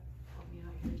right, Jeff, help me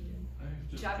out here, dude.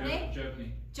 Jebny.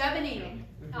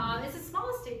 It's the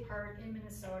smallest state park in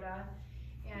Minnesota,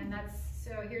 and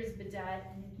so here's Badet,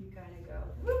 and then you kind of go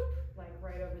whoop,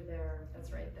 right over there.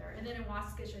 That's right there. And then in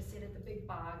Waskish, I stayed at the Big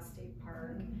Bog State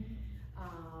Park.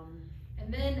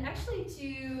 And then actually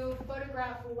to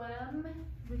photograph Wem,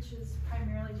 which is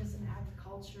primarily just an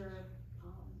agriculture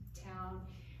town.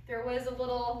 There was a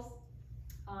little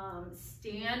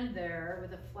stand there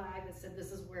with a flag that said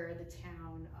this is where the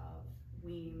town of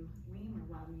Wem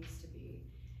used to be.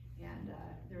 And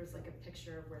there was a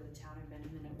picture of where the town had been,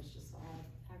 and then it was just all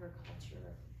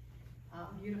agriculture.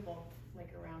 Beautiful,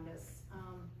 around us.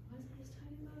 What was I just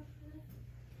talking about?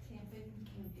 Camping.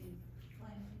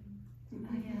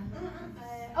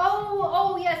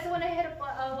 Yeah. So when I hit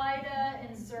Elida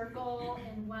and Circle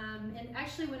and Wem, and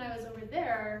actually when I was over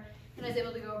there, And I was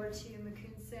able to go over to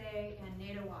Macounse and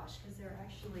Nadawash, because there are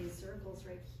actually circles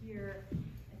right here,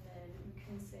 and then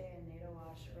Macounse and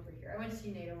Nadawash are over here. I went to see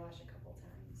Nadawash a couple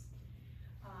times.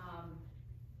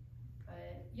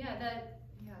 But yeah, that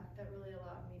really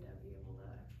allowed me to be able to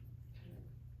kind of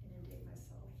inundate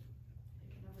myself,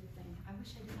 like, in everything. I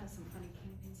wish I did have some funny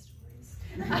camping stories.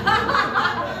 Would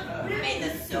have made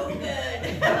this so good.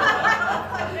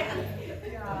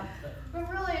 Yeah, but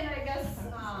really, and I guess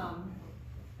I'm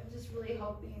just really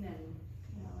hoping and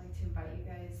like to invite you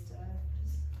guys to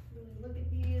just really look at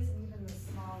these and even the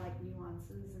small like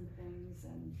nuances and things.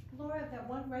 And Laura, that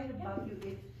one right above you,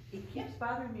 it keeps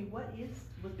bothering me. What is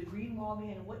with the green wall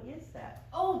behind? What is that?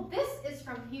 oh, this is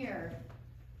from here.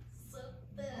 So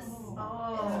this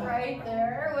Oh. is right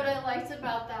there. What I liked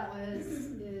about that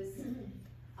is it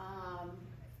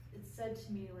said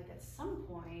to me like at some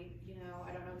point,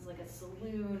 I don't know, it was like a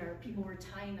saloon or people were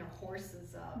tying their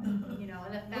horses up, and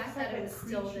the fact that it was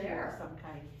still there. Of some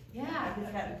kind. Yeah. Like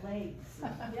it's got legs.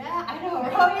 Yeah, I know.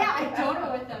 Oh yeah, I don't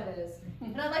know what that is.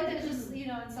 And I like that it's just, in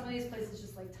some of these places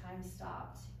just like time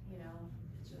stopped, it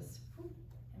just,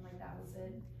 and like that was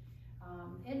it.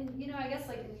 And I guess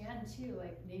like in the end too,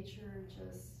 like nature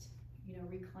just,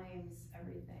 reclaims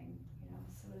everything,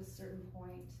 so at a certain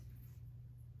point,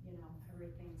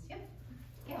 everything's, yep.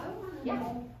 I want to Yeah.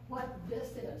 know what this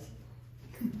is.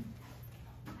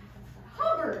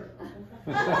 Hubbard.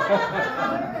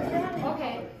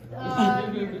 Okay,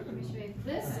 let me show you.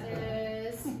 This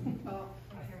is,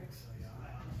 right here.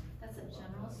 That's a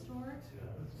general store.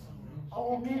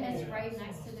 And then it's right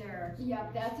next to there.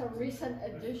 Yep, that's a recent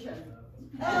addition.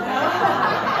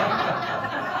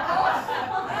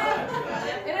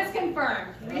 It is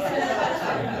confirmed. Recent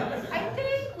addition. I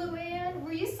think, Luann,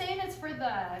 were you saying it's for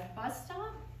the bus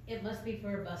stop? It must be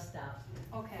for a bus stop,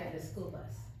 Okay. for the school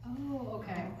bus. Oh,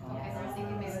 okay. Okay, so I was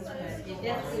thinking maybe it was for It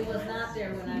definitely was not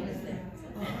there when I was there.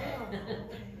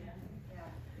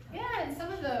 Yeah, and some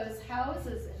of those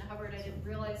houses in Hubbard, I didn't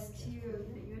realize too,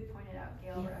 that you had pointed out,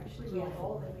 Gail, were actually really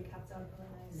old and we kept up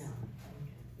really nice.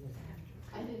 No.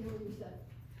 I didn't know what you said.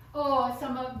 Oh,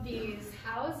 some of these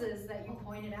houses that you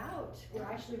pointed out were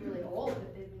actually really old,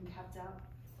 but they've been kept up.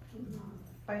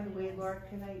 By the way, Laura,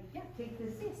 can I Yeah. take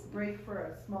this break for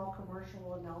a small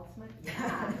commercial announcement?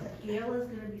 Yeah. Gail is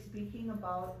going to be speaking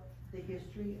about the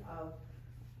history of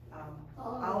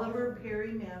Oliver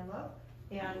Perry Manlove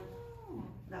and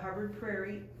the Hubbard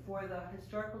Prairie for the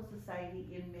Historical Society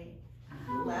in May.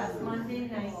 Last Monday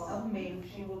night of May,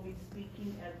 she will be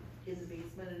speaking in the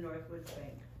basement in Northwoods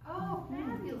Bank. Oh,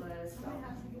 fabulous. I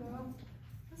have to go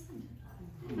listen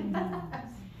to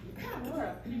that. Yeah,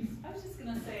 Laura, I was just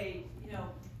gonna say,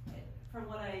 from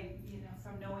what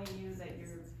from knowing you, that you're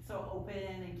so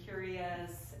open and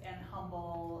curious and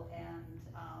humble and,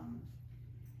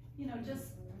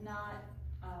 just not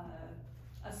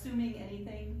assuming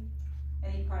anything,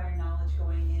 any prior knowledge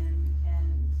going in,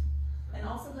 and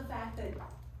also the fact that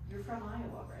you're from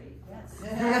Iowa, right? Yes. So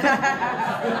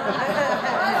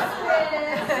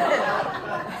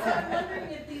I'm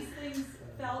wondering if these things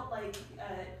felt like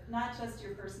not just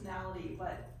your personality,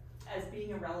 but as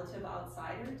being a relative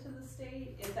outsider to the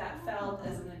state, if that felt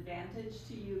as an advantage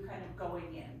to you kind of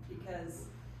going in, because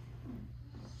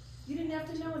you didn't have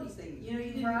to know anything. You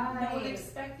didn't no one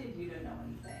expected you to know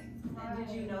anything. And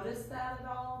did you notice that at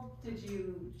all? Did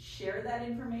you share that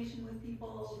information with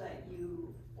people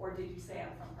or did you say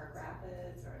I'm from Park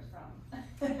Rapids or I'm from?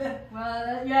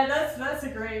 Well, yeah, that's a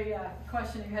great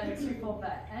question. You had to pull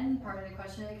that end part of the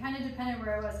question. It kind of depended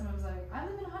where I was. Someone was like, I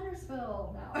live in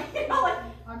Huntersville now. Like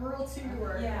I'm rural too,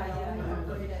 or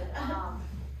unincorporated.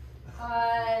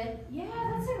 Yeah,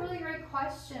 that's a really great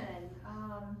question.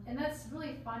 And that's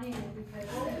really funny because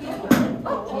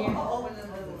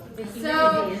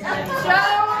Joe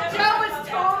was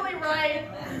totally right.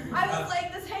 I was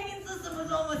like, this hanging system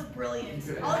was almost brilliant.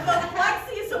 Although the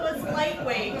plexi so was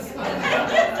lightweight. It's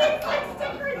like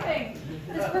sticker thing.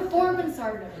 It's performance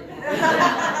art. We're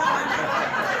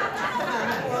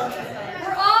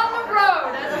on the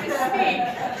road as we speak,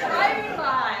 driving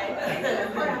by.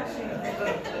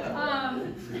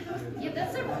 Yeah,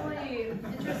 that's a really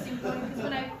interesting point because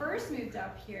when I first moved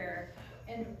up here,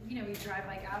 and we drive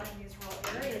like out in these rural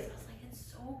areas, I was like, it's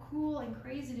so cool and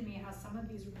crazy to me how some of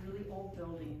these really old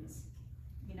buildings,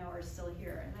 are still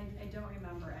here, and I don't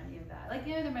remember any of that. Like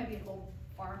there might be an old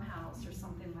farmhouse or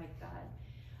something like that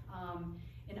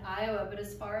in Iowa, but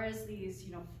as far as these,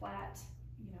 flat,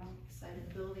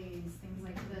 sided buildings, things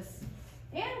like this,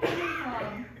 and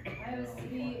coming from Iowa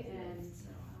City and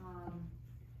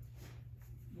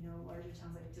larger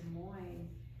towns like Des Moines,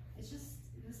 it's just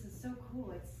this is so cool.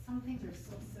 Like some things are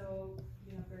so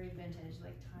you know, very vintage.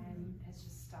 Like time has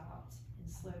just stopped and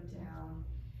slowed down.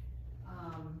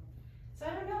 So I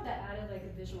don't know if that added like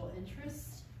a visual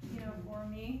interest, you know, for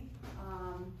me.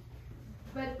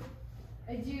 But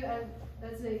I do.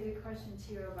 That's a good question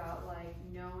too about like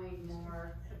knowing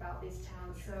more about these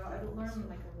towns. So I learned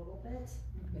like a little bit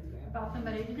about them,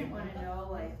 but I didn't want to know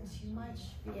like too much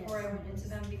before I went into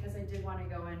them because I did want to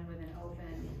go in with an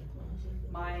open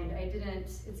mind. I didn't.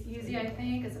 It's easy, I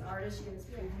think, as an artist, you get this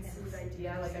preconceived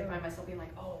idea. Like I find myself being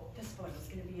like, oh, this photo's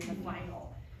going to be in the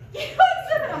final. You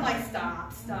know, and I'm like,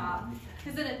 stop.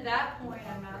 Because then at that point,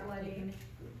 I'm not letting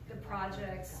the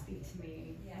project speak to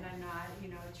me, and I'm not, you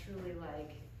know, truly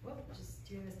like, whoop, just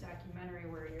doing this documentary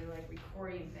where you're like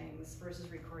recording things versus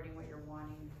recording what you're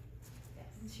wanting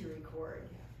to record,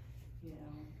 you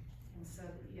know. And so,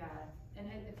 yeah, and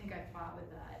I think I fought with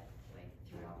that like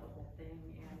throughout the whole thing,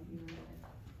 and even with,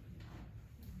 you know,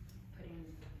 putting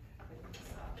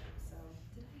this up. So,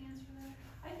 did I answer that?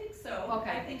 I think so.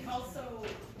 Okay. I think also,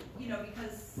 you know,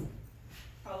 because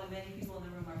probably many people in the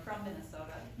room are from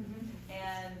Minnesota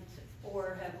and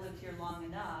or have lived here long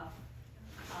enough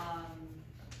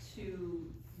to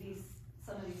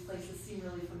some of these places seem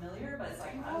really familiar, but it's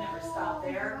like I've never stopped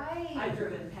there. Right. I've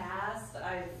driven past.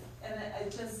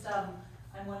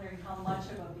 I'm wondering how much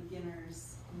of a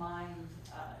beginner's mind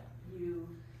you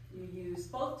use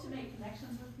both to make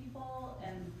connections with people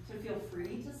and to feel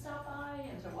free to stop by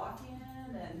and to walk in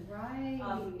and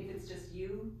if it's just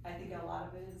you, I think a lot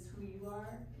of it is who you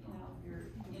are, you know, your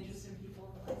interest in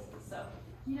people and places. So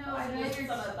You know, I and think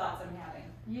some of the thoughts I'm having.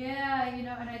 Yeah, you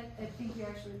know, and I think you're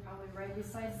actually probably right.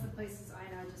 Besides the places I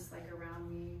know, just like around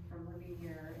me from living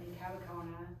here in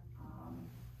Cavacona,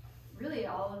 really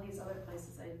all of these other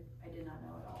places I did not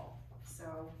know at all.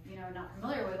 So, you know, not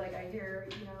familiar with, like I hear,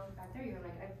 you know, back there, you're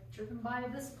like, I've driven by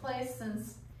this place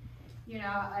since, you know,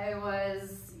 I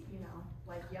was, you know,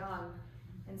 like young.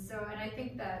 And so, and I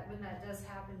think that when that does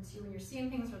happen too, when you're seeing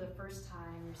things for the first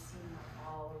time, you're seeing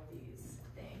all of these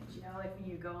things, you know, like when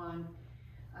you go on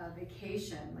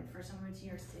vacation, like first time I went to New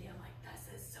York City, I'm like, this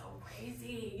is so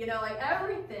crazy, you know, like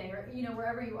everything, or, you know,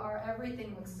 wherever you are,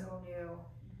 everything looks so new.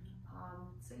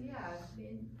 So yeah,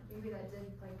 maybe that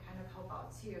did like kind of help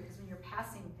out too, because when you're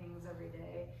passing things every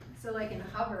day, so like in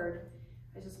Hubbard,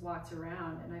 I just walked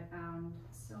around and I found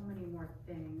so many more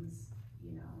things,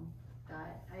 you know,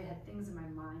 that I had things in my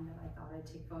mind that I thought I'd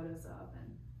take photos of,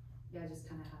 and yeah, I just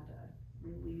kind of had to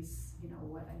release, you know,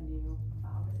 what I knew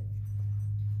about it.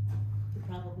 You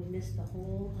probably missed the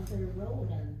whole other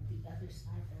road on the other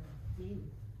side of the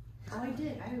game. Oh, I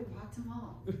did. I walked them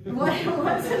all. It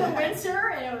was in the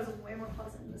winter, and it was way more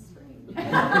pleasant in the spring.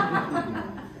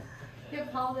 Yeah,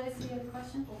 Paul, did I see you have a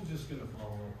question? I'm just going to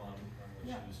follow up on what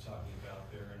she was talking about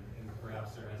there, and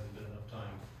perhaps there hasn't been enough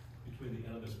time between the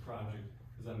end of this project,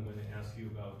 because I'm going to ask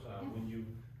you about when you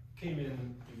came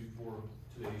in before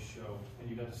today's show, and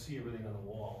you got to see everything on the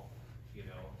wall, you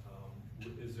know,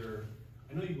 is there,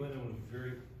 I know you went in with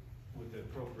the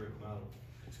appropriate amount of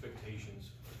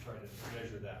expectations to try to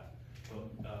measure that, but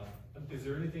is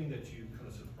there anything that you kind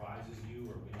of surprises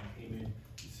you, or when you came in,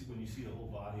 when you see the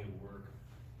whole body of work,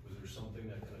 was there something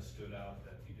that kind of stood out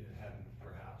that you hadn't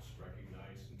perhaps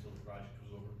recognized until the project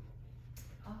was over?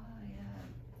 Oh, yeah,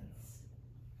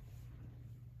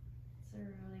 that's a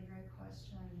really great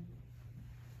question.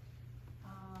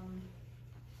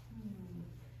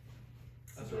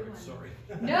 That's all right, sorry.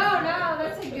 No,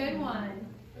 that's a good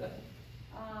one.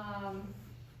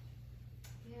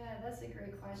 Yeah, that's a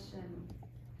great question.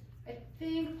 I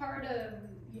think part of,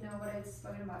 you know, what I'd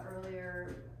spoken about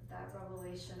earlier, that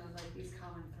revelation of like these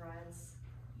common threads,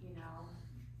 you know.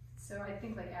 So I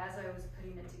think like as I was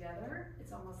putting it together,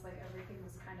 it's almost like everything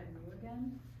was kind of new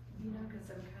again, you know, because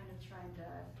I'm kind of trying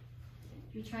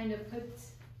to put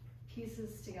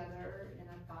pieces together in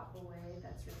a thoughtful way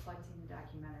that's reflecting the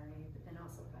documentary, but then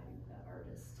also finding the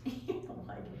artist, you know,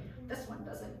 like this one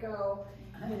doesn't go,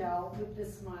 you know, with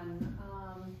this one.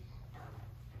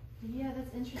 Yeah,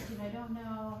 that's interesting. I don't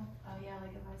know. Oh yeah,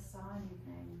 like if I saw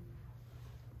anything.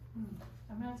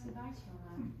 I'm gonna have to get back to you on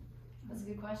that. That's a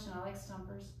good question. I like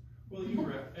stumpers. Well, you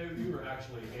were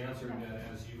actually answering that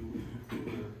as you were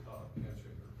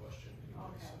answering her question. Anyway,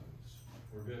 Okay. So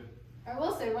we're good. I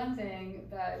will say one thing,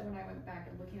 that when I went back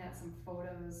and looking at some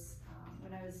photos,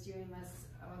 when I was doing this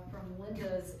from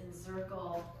Linda's in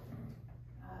Circle,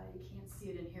 you can't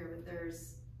see it in here, but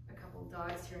there's a couple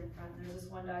dogs here in front. There's this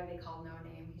one dog they call No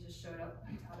Name. He just showed up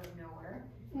out of nowhere.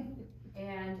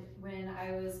 And when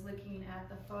I was looking at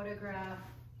the photograph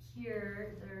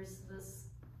here, there's this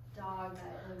dog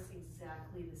that looks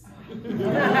exactly the same. And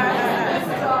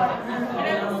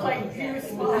it was like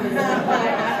goosebumps.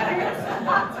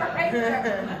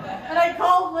 And I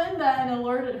called Linda and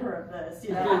alerted her of this,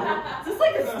 you know. Is this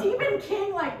like a Stephen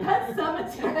King, like, Pet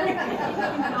Cemetery? You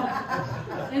know?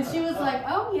 And she was like,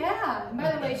 oh yeah. And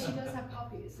by the way, she does have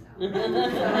puppies now.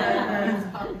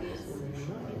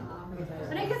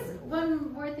 And I guess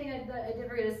one more thing I did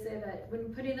forget to say, that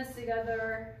when putting this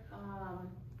together,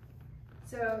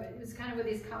 so it was kind of with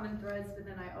these common threads, but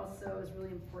then it was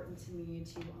really important to me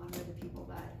to honor the people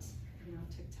that, you know,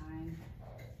 took time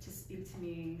to speak to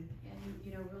me and,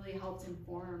 you know, really helped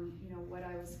inform, you know, what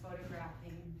I was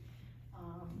photographing.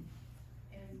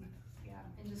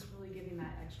 And just really giving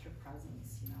that extra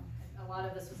presence, you know. A lot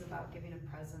of this was about giving a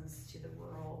presence to the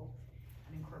rural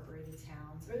unincorporated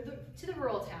towns, or to the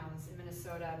rural towns in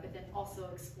Minnesota, but then also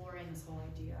exploring this whole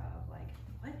idea of like,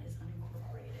 what is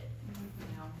unincorporated,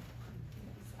 you know?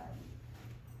 What does that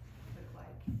look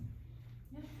like?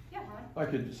 Yeah, Ron? I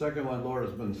could second what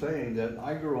Laura's been saying, that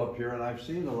I grew up here and I've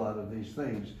seen a lot of these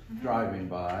things driving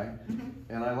by,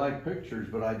 and I like pictures,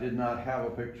 but I did not have a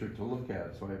picture to look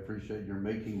at, so I appreciate your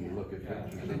making me look at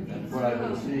pictures and what I've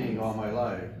been seeing all my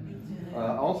life.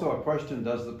 Also a question,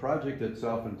 does the project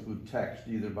itself include text,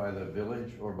 either by the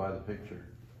village or by the picture?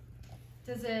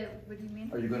 Does it, what do you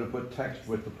mean? Are you going to put text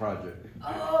with the project?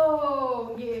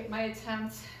 Oh, yeah, my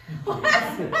attempt. I'm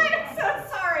so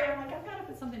sorry. I'm like, I've got to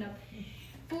put something up.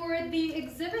 For the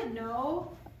exhibit,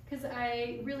 no, because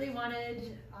I really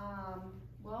wanted,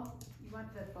 well, you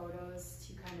want the photos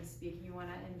to kind of speak. You want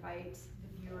to invite the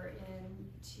viewer in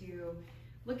to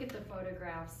look at the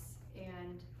photographs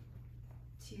and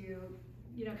to,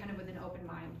 you know, kind of with an open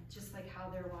mind, just like how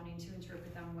they're wanting to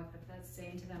interpret them, what that's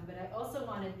saying to them. But I also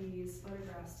wanted these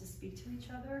photographs to speak to each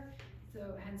other,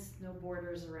 so hence no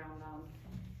borders around them.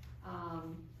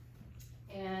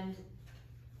 And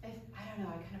I don't know,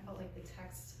 I kind of felt like the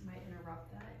text might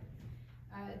interrupt that.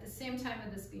 At the same time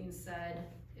of this being said,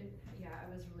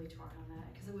 I was really torn on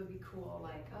that, because it would be cool,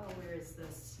 like, oh, where is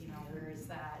this, you know, where is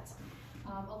that?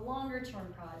 A longer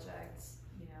term project,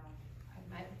 you know,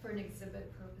 for an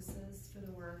exhibit purposes for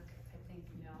the work, I think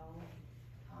no.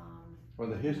 Or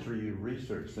the history you've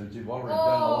researched, since you've already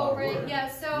done a lot of work. Yeah,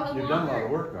 so you've done a lot of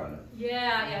work on it.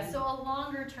 Yeah, so a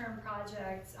longer term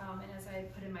project, and as I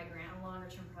put in my grant, a longer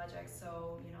term project,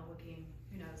 so, you know, looking,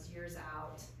 who knows, years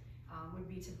out, would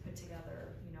be to put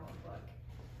together, you know, a book.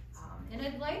 And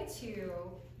I'd like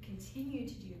to continue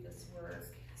to do this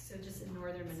work, so just in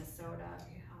northern Minnesota,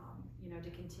 you know, to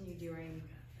continue doing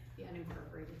the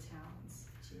unincorporated towns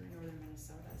to northern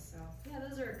Minnesota. So yeah,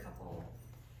 those are a couple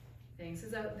things,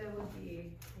 because that would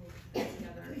be cool to put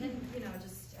together. And, you know,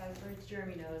 just as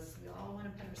Jeremy knows, we all want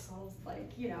to put ourselves,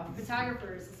 like, you know,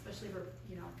 photographers, especially for,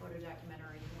 you know, photo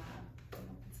documentary, you want to, you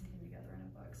know, put something together in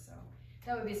a book. So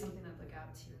that would be something I'd look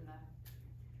out to in the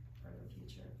further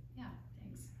future. Yeah,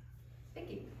 thanks.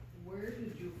 Vicky. Where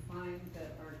did you find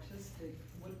that artistic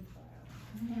wood pile?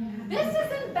 This is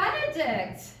in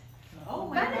Benedict. Oh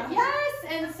my gosh. Yes,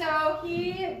 and so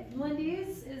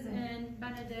Lindy's is in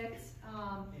Benedict.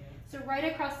 So right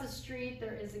across the street,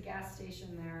 there is a gas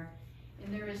station there,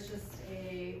 and there is just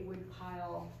a wood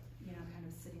pile, you know, kind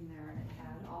of sitting there, and it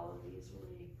had all of these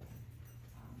really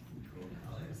cool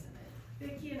colors in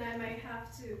it. Vicki and I might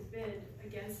have to bid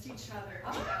against each other.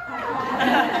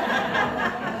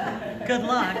 Good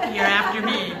luck, you're after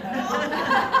me.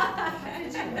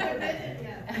 Did you bid it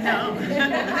yet? No.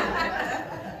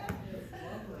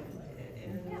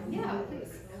 Yeah,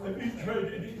 please. Have you tried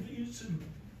any of these in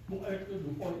black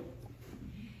and white?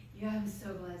 Yeah, I'm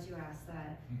so glad you asked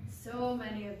that. So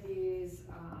many of these,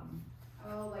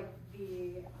 like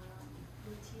the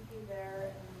teepee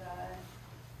there and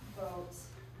the boat,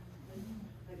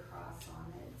 the cross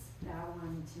on it, that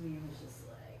one to me was just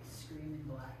like screaming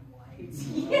black and white,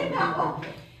 you know?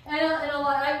 And a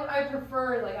lot, I would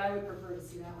prefer to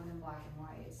see that one in black and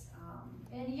white.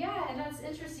 And yeah, and that's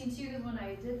interesting too, because when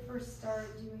I did first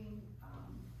start doing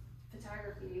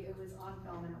photography, it was on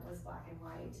film and it was black and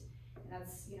white. And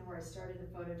that's, you know, where I started the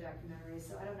photo documentary.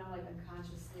 So I don't know, like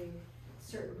unconsciously, at a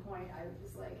certain point, I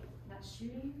was like, not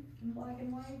shooting in black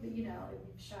and white, but you know, if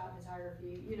you've shot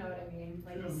photography, you know what I mean?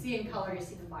 Like you see in color, you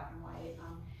see in black and white.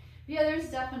 But yeah, there's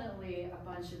definitely a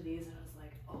bunch of these, and I was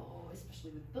like, oh,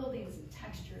 especially with buildings and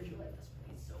textures, you're like, this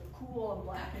would be so cool in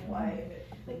black and white.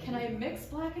 Like, can I mix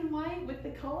black and white with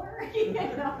the color? You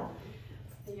know?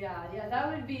 Yeah, that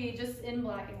would be just in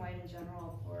black and white in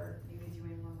general for maybe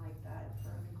doing one like that for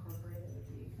Unincorporated would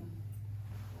be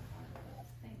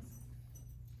thanks.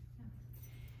 Yeah.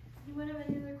 Anyone have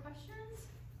any other questions?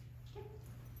 Okay.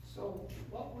 So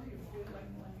what were you feeling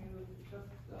when you took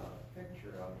the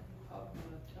picture of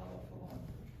the telephone?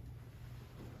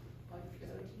 Like,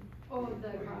 Oh, the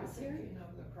were cross you here? thinking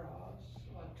of the cross?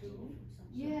 to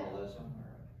Yeah. symbolism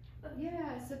or?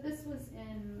 Yeah, so this was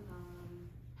in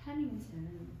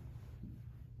Pennington,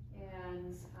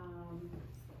 and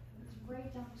it was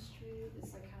right down the street.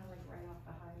 It's like kind of like right off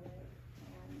the highway,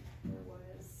 and there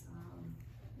was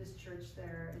this church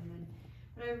there. And then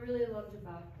what I really loved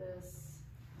about this,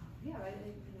 of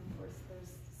course,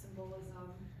 there's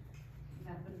symbolism,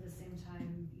 but at the same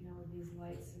time, these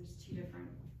lights. There's two different,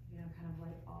 kind of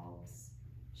light bulbs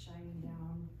shining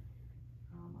down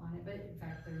on it. But in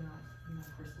fact, they're not, of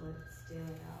course, lit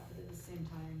daily out. But at the same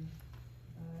time,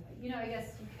 I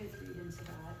guess you could read into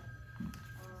that.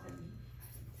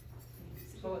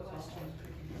 So it's almost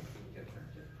giving you different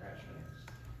impressions.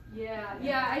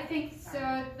 Yeah, I think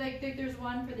so. Like, there's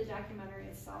one for the documentary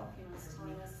itself. It's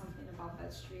telling us something about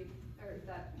that street or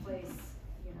that place.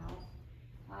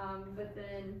 But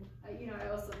then, I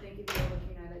also think if you're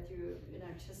looking at it through an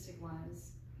artistic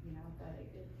lens, that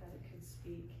it could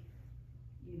speak,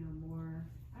 more.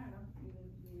 I don't know, even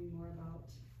maybe more about,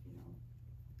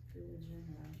 religion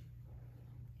or,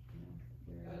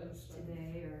 where it is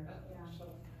today or yeah. So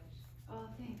nice. Oh,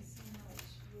 thanks so much.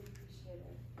 Really appreciate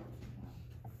it. Yeah.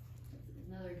 That's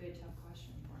another good tough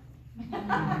question for me.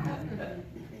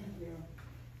 Thank you.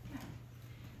 Yeah.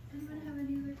 Anyone have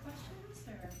any other questions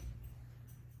or?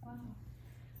 Wow.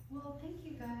 Well, thank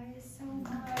you guys so much.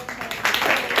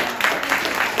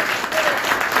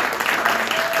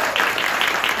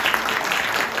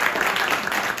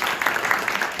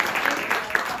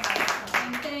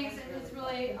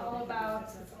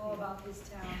 All about these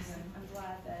towns, and I'm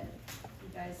glad that you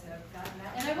guys have gotten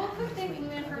that. And I will quick thank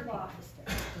Luann for I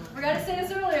forgot to say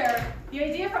this earlier. The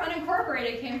idea for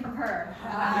Unincorporated came from her.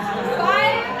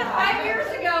 5 years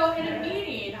ago in a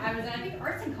meeting, I was in, I think,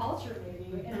 arts and culture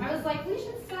maybe, and I was like, we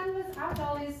should send this out to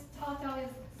all these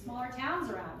smaller towns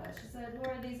around us. She said,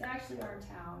 Laura, these actually aren't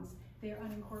towns. They are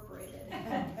unincorporated.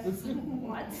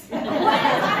 What? What is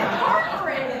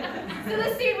unincorporated? So the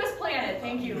seed was planted.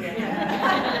 Thank you.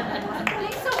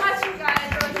 Thanks so much, you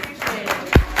guys. Really appreciate it.